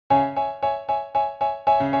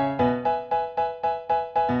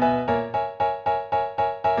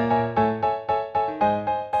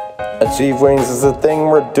Achieve Wings is the thing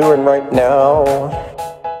we're doing right now.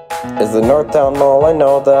 Is the Northtown Mall, I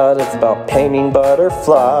know that it's about painting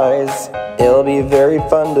butterflies. It'll be very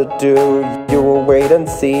fun to do, you will wait and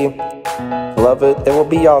see. Love it, it will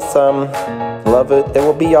be awesome. Love it, it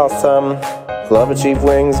will be awesome. Love Achieve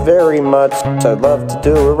Wings very much, I'd love to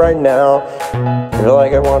do it right now. I feel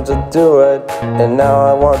like I want to do it, and now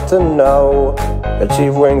I want to know.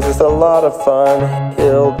 Achieve Wings is a lot of fun,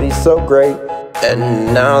 it'll be so great.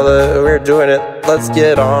 And now that we're doing it, let's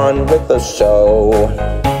get on with the show.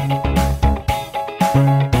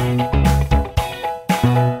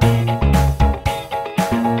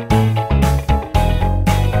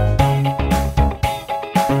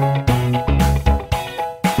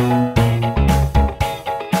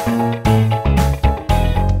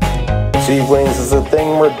 Achieve Wings is the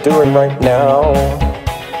thing we're doing right now.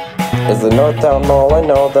 Is the Northtown Mall, I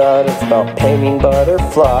know that it's about painting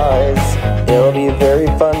butterflies. It'll be very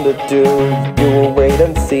fun to do, you will wait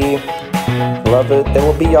and see. Love it, it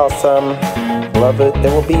will be awesome. Love it,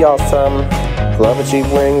 it will be awesome. Love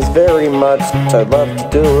Achieve Wings very much, I'd love to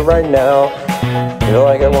do it right now. Feel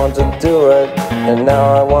like I want to do it, and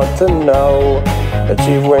now I want to know.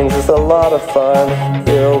 Achieve Wings is a lot of fun,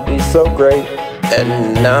 it'll be so great.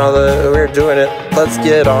 And now that we're doing it, let's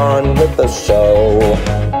get on with the show.